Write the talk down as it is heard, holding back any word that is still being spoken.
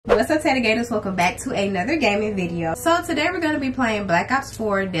What's up, Tailgators? Welcome back to another gaming video. So today we're going to be playing Black Ops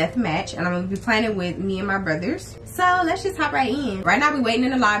 4 Deathmatch, and I'm going to be playing it with me and my brothers. So let's just hop right in. Right now we're waiting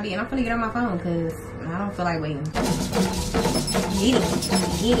in the lobby, and I'm going to get on my phone because I don't feel like waiting. Get it,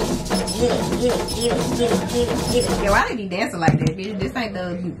 get it, get it, get it, get it, get it, get it, get it. Yo, why they be dancing like that, bitch? This ain't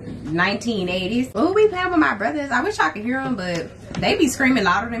the 1980s. Oh, we playing with my brothers. I wish I could hear them, but they be screaming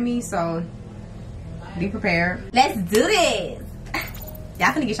louder than me, so be prepared. Let's do this.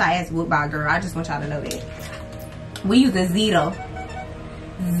 Y'all finna get y'all ass whooped by a girl. I just want y'all to know that. We use a Zito.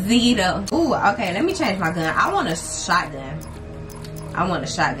 Ooh, okay, let me change my gun. I want a shotgun.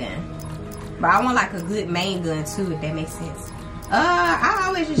 But I want like a good main gun too, if that makes sense. I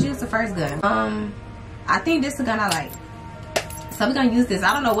always just use the first gun. I think this is the gun I like. So we're gonna use this.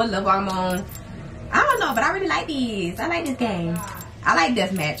 I don't know what level I'm on. I don't know, but I really like these. I like this game. I like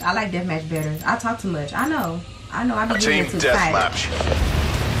Deathmatch. I like Deathmatch better. I talk too much. I know. I be getting too excited.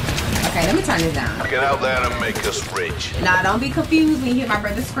 Okay, let me turn this down. Get out there and make us rich. Nah, don't be confused when you hear my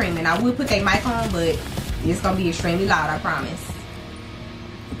brother screaming. I will put their mic on, but it's gonna be extremely loud, I promise.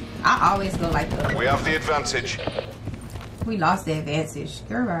 I always go like that. We have the advantage. We lost the advantage.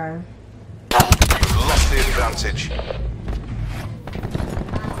 Goodbye. We've lost the advantage.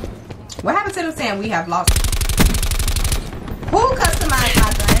 What happened to them saying we have lost? Who customized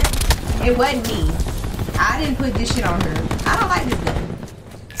my gun? It wasn't me. I didn't put this shit on her. I don't like this gun.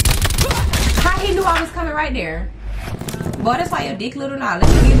 How he knew I was coming right there? Boy, that's why your dick little now. Let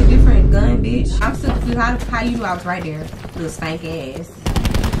me get a different gun, bitch. I'm still confused. How you knew I was right there? Little stank ass.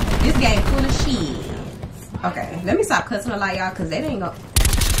 This game full of shit. Okay, let me stop cussing like y'all, cause they ain't go.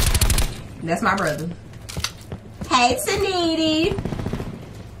 That's my brother. Hey, Taniti.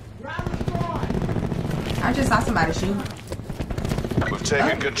 I just saw somebody shoot. We've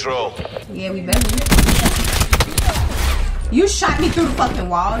taken control. Yeah, we better. You shot me through the fucking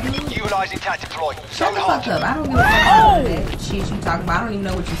wall, dude. Utilizing tactic deploy. Shut the fuck up. I don't give a fuck about that shit you talking about. I don't even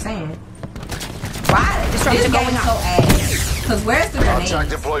know what you're saying. Why? This game is so ass. Cause where's the Our grenades? attack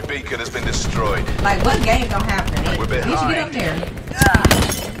deploy beacon has been destroyed. Like, what game don't have grenades? We're Bitch, behind. get up there.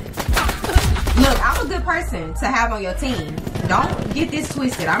 Look, I'm a good person to have on your team. Don't get this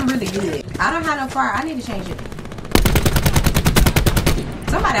twisted. I'm really good. I don't have no fire. I need to change it.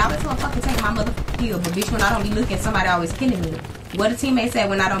 Somebody always gonna fucking take my motherfucking kill, but bitch, when I don't be looking, somebody always killing me. What a teammate said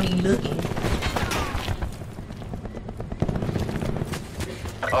when I don't be looking.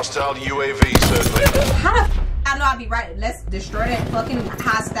 Hostile UAV circling. How the f I know I be right? Let's destroy that fucking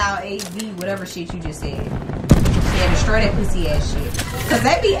hostile AV, whatever shit you just said. Yeah, destroy that pussy ass shit. Cause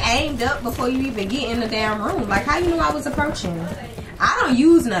they be aimed up before you even get in the damn room. Like, how you knew I was approaching? I don't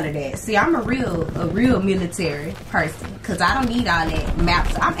use none of that. See, I'm a real military person. Cause I don't need all that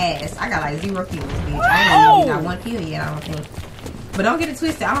maps. I'm ass. I got like 0 kills, bitch. I ain't even got 1 kill yet, I don't think. But don't get it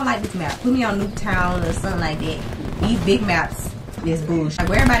twisted. I don't like this map. Put me on Nuketown or something like that. These big maps is bullshit. Like,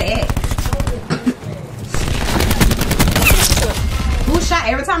 where everybody at? Who shot?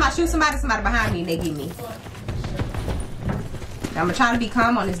 Every time I shoot somebody behind me, they get me. I'm gonna try to be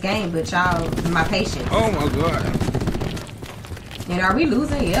calm on this game, but y'all, my patience. Oh my god. And are we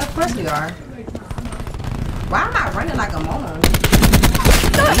losing? Yeah, of course we are. Why am I running like a moron?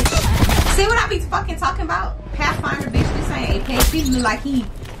 See what I be fucking talking about? Pathfinder, bitch. This ain't Apex. He look like he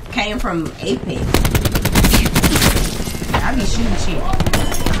came from Apex. I be shooting shit.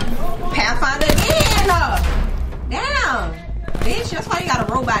 Pathfinder again! Damn! Bitch, that's why you got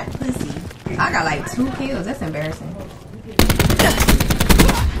a robot pussy. I got like 2 kills. That's embarrassing.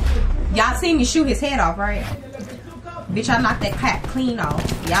 Y'all seen me shoot his head off, right? Bitch, I knocked that cat clean off.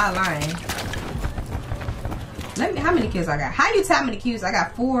 Y'all lying. Let me. How many kills I got? How you tell how many kills? I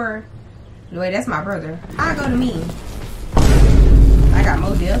got 4. Wait, that's my brother. How I go to me? I got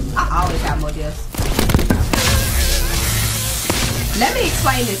more deaths. I always got more deaths. Let me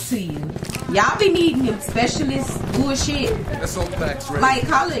explain this to you. Y'all be needing them specialist bullshit. That's all facts, right? Like,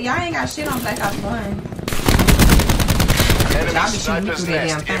 call it. Y'all ain't got shit on Black Ops 1. Enemy sniper's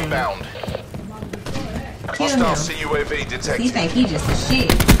nest inbound. Hostile CUAV detected. He think he just a shit.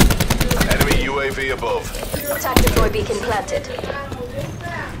 Enemy UAV above. Attack deploy beacon planted.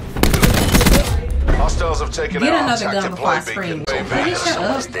 Hostiles have taken Get out another attack gun before I deploy scream. beacon. Hey, shut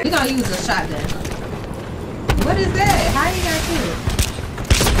up. We gonna use a shotgun. What is that? How you got killed?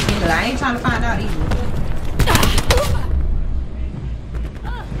 Look, I ain't trying to find out either.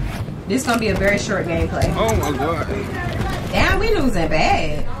 This gonna be a very short gameplay. Oh my god. Damn, we losing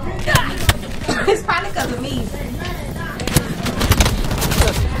bad. It's probably because of me.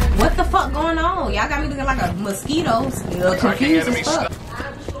 What the fuck going on? Y'all got me looking like a mosquito. Still confused as fuck.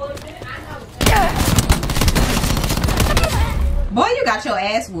 Boy, you got your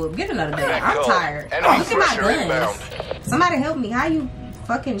ass whooped. Get another gun. I'm Call. tired. Enemy Look at my thresher guns. inbound. Somebody help me. How you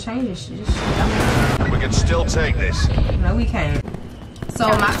fucking change this shit? We can still take this. No, we can't. So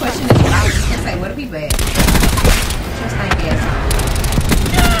my question is, I was just gonna say, what if we bad? Just think ass.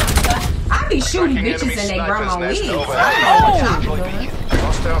 I be shooting Tracking bitches enemy in their grandma sniper's wigs. nest I overhead. don't know what y'all doing.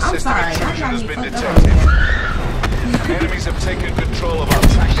 Hostile I'm system sorry. intrusion Y'all got has me been fucked up. detected. Enemies have taken control of our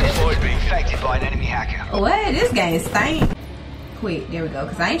tactical deploy beacon. Infected by an enemy hacker. What? This game stank. Quick, there we go.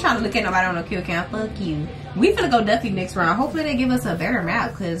 Cause I ain't trying to look at nobody on no kill count. Fuck you. We finna go Duffy next round. Hopefully they give us a better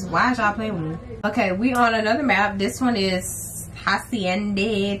map. Cause why is y'all playing with me? Okay, we on another map. This one is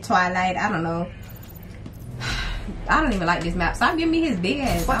Hacienda Twilight. I don't know. I don't even like this map. Stop giving me his big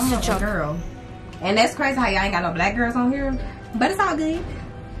ass. What's I'm the a job? girl. And that's crazy how y'all ain't got no black girls on here. But it's all good.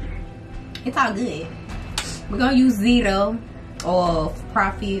 It's all good. We're gonna use Zito or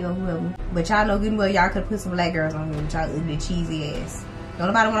Profit or whoever. But y'all know good and well y'all could put some black girls on here with y'all ugly cheesy ass. Don't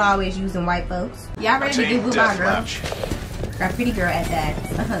nobody wanna always use them white folks. Y'all ready to do Team goodbye, girl? deathmatch. Graffiti girl at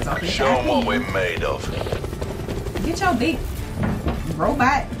that. Show them what we're made of. Get your big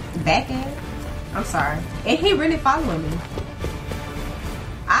robot back ass. I'm sorry. And he really following me.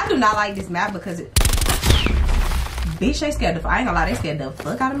 I do not like this map because it... Bitch, they scared the... I ain't gonna lie, they scared the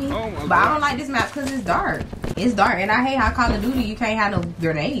fuck out of me. But I don't like this map because it's dark. It's dark. And I hate how Call of Duty, you can't have no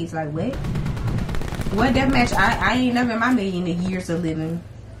grenades. Like, what? What deathmatch? I ain't never in my million of years of living.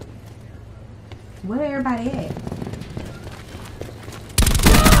 Where everybody at?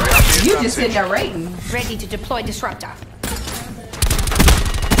 You just sitting there rating. Ready to deploy disruptor. Who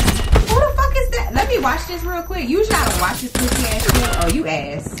the fuck is that? Let me watch this real quick. Usually I don't watch this pussy ass shit. Oh, you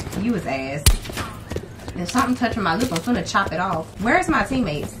ass. You was ass. If something touching my lip, I'm gonna chop it off. Where's my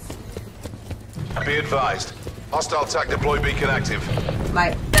teammates? Be advised. Hostile TAC deploy beacon active.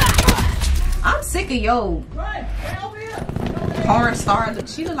 Like, I'm sick of yo porn star. Look,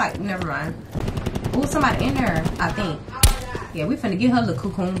 she look like, never mind. Oh, somebody in there, I think. Yeah, we finna get her little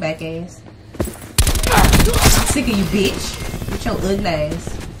cocoon back ass. I'm sick of you, bitch. With your ugly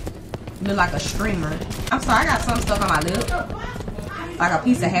ass. You look like a streamer. I'm sorry, I got something stuck on my lip. Like a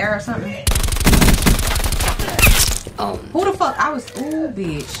piece of hair or something. Oh, Who the fuck? I was, ooh,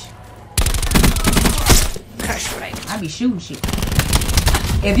 bitch. crash right. I be shooting shit.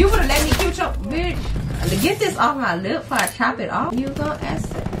 If you would've let me shoot your bitch, to get this off my lip before I chop it off, you gonna ask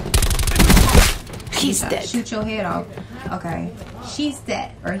it. He's dead. Shoot your head off. Okay. She's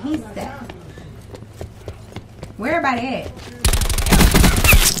dead. Or he's dead. Where everybody at?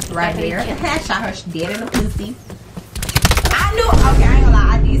 Right there. I shot her dead in the pussy. I knew. Okay, I ain't gonna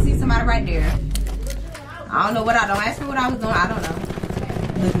lie. I did see somebody right there. I don't know what don't ask me what I was doing. I don't know.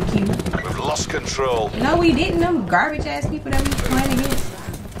 Looking cute. We've lost control. No, we didn't. Them garbage ass people that we playing against.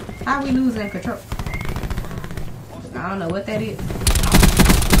 How we losing control? I don't know what that is.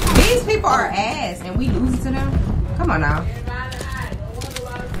 These people are ass and we losing to them. Come on now.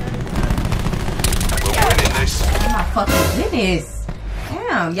 We're winning this. Oh my fucking goodness.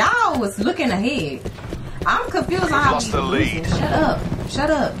 Damn, y'all was looking ahead. I'm confused on how lost we the losing. lead. Shut up. Shut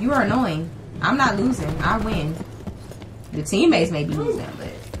up. You are annoying. I'm not losing. I win. The teammates may be losing, but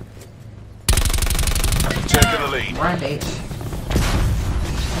Taking the lead. run, bitch.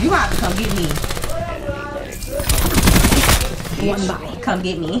 You gonna have to come get me. One by. Come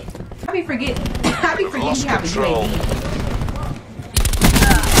get me. I be forgetting. I be forgetting Lost you have a control. UAV.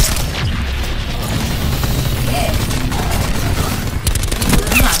 Yeah.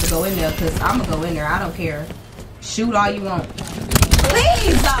 You have to go in there because I'm gonna go in there. I don't care. Shoot all you want.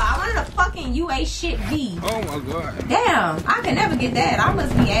 Please, I wanted a fucking UA shit V. Oh my god. Damn, I can never get that. I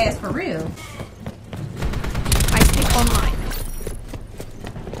must be ass for real. I stick online.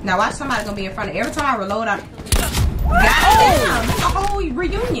 Now watch somebody gonna be in front of every time I reload. Goddamn, it's a whole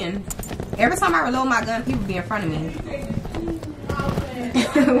reunion. Every time I reload my gun, people be in front of me.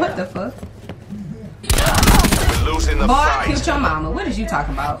 What the fuck? We're losing the Boy, I fight. killed your mama. What is you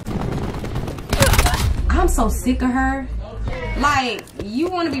talking about? I'm so sick of her. Like, you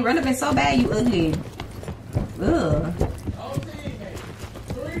want to be relevant so bad, you ugly. Ugh.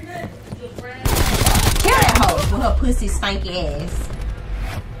 Kill that hoe with her pussy spanky ass.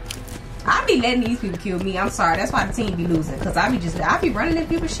 I be letting these people kill me. I'm sorry. That's why the team be losing. Because I be running in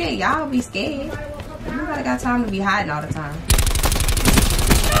people's shit. Y'all be scared. Nobody got time to be hiding all the time.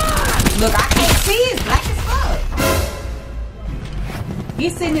 Look, I can't see. It's black as fuck.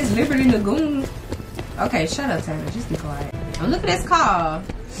 He's sitting his Liberty Lagoon. Okay, shut up, Taylor. Just be quiet. Oh, look at this car.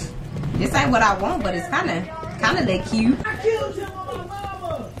 This ain't what I want, but it's kind of that cute. I killed him on my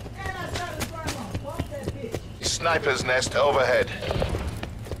mama, and I shot his grandma. Fuck that bitch. Sniper's nest overhead.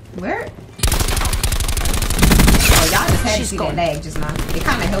 Where? Oh y'all just had to see that lag just now. It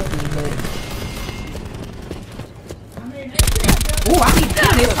kind of helped me, but. Ooh, I need to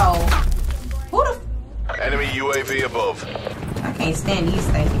kill this hole. Who the? Enemy UAV above. I can't stand these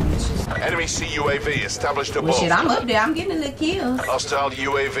stinky bitches. Enemy CUAV established above. Well, shit, I'm up there. I'm getting the kills. Hostile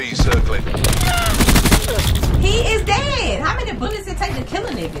UAV circling. He is dead. How many bullets it take to kill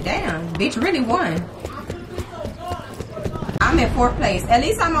a nigga? Damn, bitch really won. I'm in 4th place. At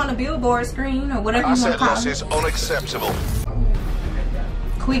least I'm on the billboard screen or whatever you want to Asset call loss it. is unacceptable.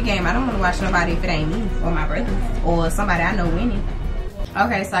 Quick game. I don't want to watch nobody if it ain't me or my brother or somebody I know winning.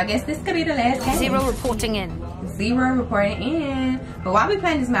 Okay, so I guess this could be the last game. 0 reporting in. 0 reporting in. But why we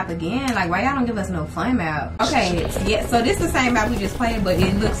playing this map again? Like, why y'all don't give us no fun map? Okay, yeah, so this is the same map we just played, but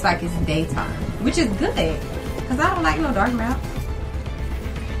it looks like it's daytime, which is good. Because I don't like no dark map.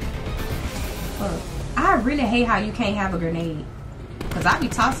 Fuck. I really hate how you can't have a grenade. Because I be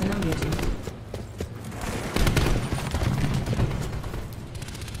tossing them bitches.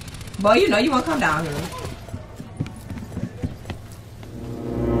 Boy, you know you want to come down here.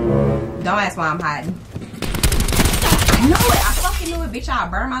 Don't ask why I'm hiding. I knew it. I fucking knew it, bitch. I'll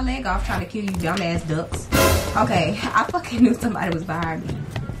burn my leg off trying to kill you dumbass ducks. Okay, I fucking knew somebody was behind me.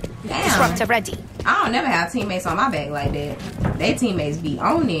 Damn. Disruptor ready. I don't never have teammates on my back like that. They teammates be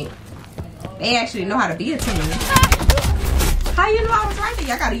on it. They actually know how to be a team. How you know I was right there?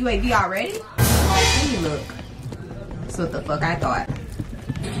 Y'all got a UAV already? Let me look. That's what the fuck I thought.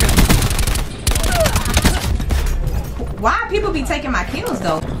 Why people be taking my kills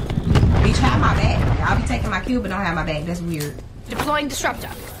though? Bitch, have my back. I'll be taking my kill but don't have my back. That's weird. Deploying disruptor.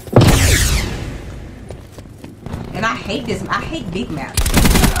 And I hate this. I hate big maps.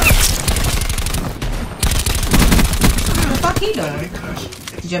 What the fuck he doing?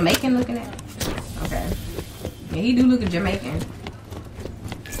 Jamaican looking at? Okay. Yeah, he do look Jamaican.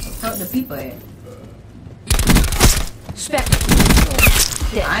 Fuck the people at? Spec.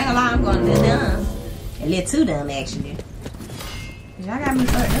 I ain't gonna lie, I'm going a little dumb. A little too dumb, actually. Y'all got me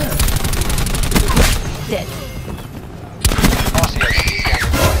fucked up. Dead.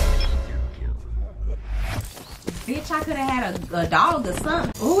 Bitch, I could have had a dog or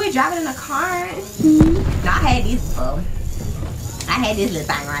something. Ooh, we driving in a car. No, I had this before. I had this little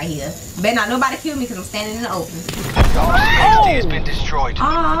thing right here. Better not nobody kill me because I'm standing in the open. Entity has been destroyed.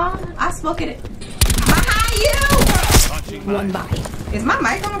 Aw, I spoke it. Behind you! One by. Is my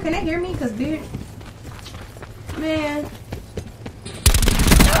mic on? Can they hear me? Because, bitch. Man.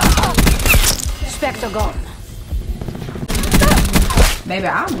 Spectre gone. Baby,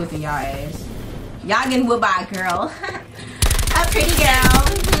 I'm whipping y'all ass. Y'all getting whipped by a girl. A pretty girl.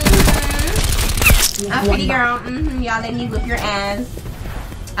 A pretty girl. Y'all let me whip your ass.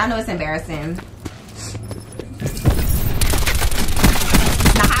 I know it's embarrassing.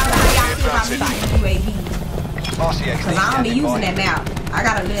 Now, how y'all feel about me using UAV? Because I don't be using that map. I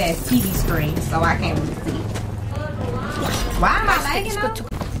got a little ass TV screen, so I can't really see. Why am I lagging though?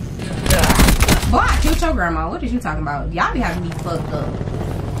 Boy, I killed your grandma. What is you talking about? Y'all be having me fucked up.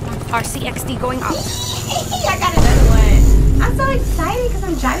 RCXD going out. I got another one. I'm so excited because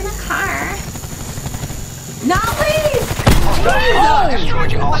I'm driving a car. No, please!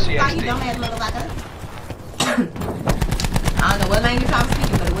 Destroyed your You RCXD. dumbass motherfucker. I don't know what language I'm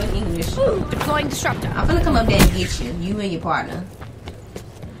speaking, but it wasn't English. Deploying disruptor. I'm gonna come up there and get you. You and your partner.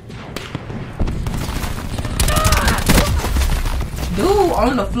 Dude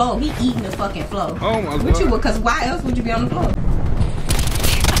on the floor. He eating the fucking floor. Oh my What you god. would, cause why else would you be on the floor?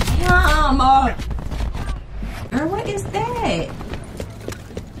 Mama. Girl, what is that?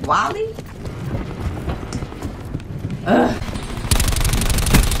 Wally? Ugh.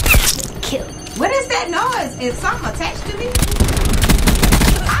 Kill. What is that noise? Is something attached to me?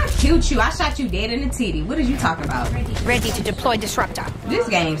 I killed you. I shot you dead in the titty. What are you talking about? Ready to deploy disruptor. This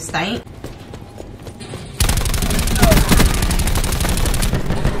game stank.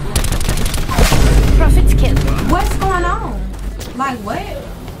 Profits kill. What's going on? Like what?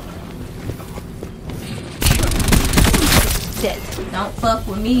 Dead. Don't fuck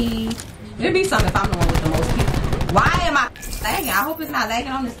with me. There'd be something if I'm the one with the most people. Why am I lagging? I hope it's not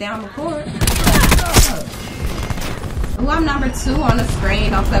lagging on this damn record. Ooh, I'm number 2 on the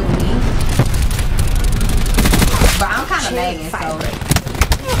screen. Don't play with me. But I'm kind of lagging,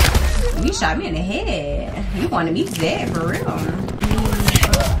 so. You shot me in the head. You wanted me dead for real.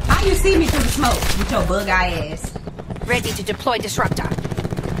 How you see me through the smoke with your bug eye ass? Ready to deploy disruptor.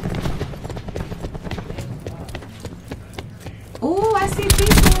 Ooh, I see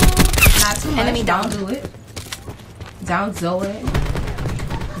people. Not too much. Enemy down. Don't do it. Don't do it.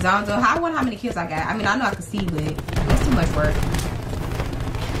 Don't do it. I wonder how many kills I got. I mean, I know I can see, but it's too much work.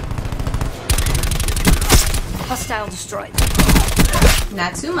 Hostile destroyed.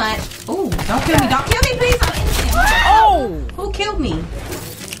 Not too much. Ooh, don't kill me. Don't kill me, please. I'm innocent. Oh! Who killed me?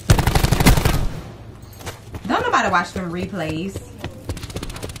 Don't nobody watch them replays.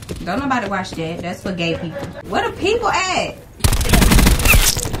 Don't nobody watch that. That's for gay people. Where the people at?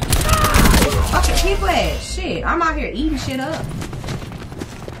 Fucking people at? Shit, I'm out here eating shit up.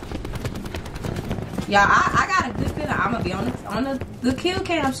 Y'all, I got a good feeling I'm gonna be on the kill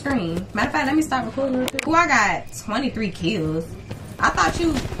cam screen. Matter of fact, let me start recording real quick. Ooh, I got 23 kills. I thought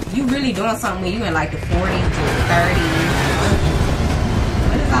you really doing something when you in like the 40 to 30.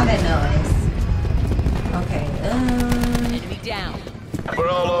 What is all that noise? Okay, Enemy down. We're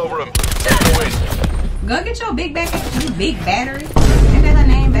all over him. Go in. go get your big battery. Ain't that her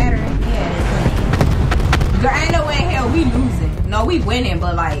name, Battery? Yeah, that's her name. Girl, ain't no way in hell we losing. No, we winning,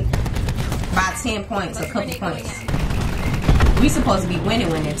 but like by 10 points, a couple points. We supposed to be winning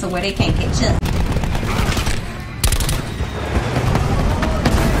to where they can't catch up.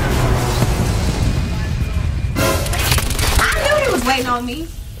 I knew he was waiting on me.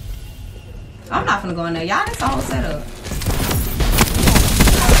 I'm not gonna go in there. Y'all, this whole setup.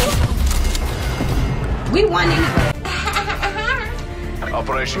 We won anyway.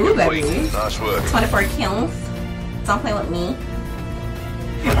 Operation Ooh, complete. baby. Nice work. 24 kills. Don't play with me.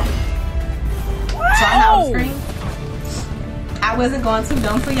 So I'm out on screen. I wasn't going too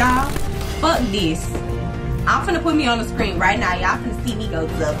dumb for y'all. Fuck this. I'm finna put me on the screen right now. Y'all can see me go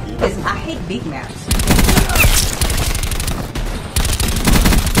zucky. Because I hate big maps.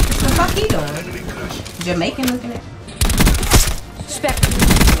 What the fuck he doing? Jamaican looking at. Spectre.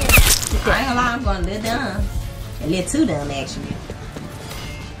 I ain't gonna lie, I'm going a little dumb. A little too dumb, actually.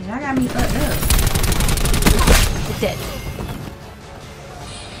 Y'all got me fucked up. Dead.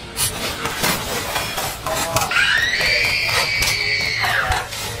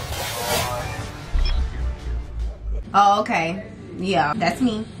 Oh, okay. Yeah, that's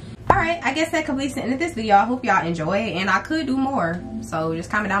me. Alright, I guess that completes the end of this video. I hope y'all enjoy it, and I could do more. So just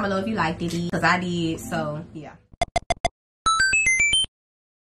comment down below if you liked it, because I did. So, yeah.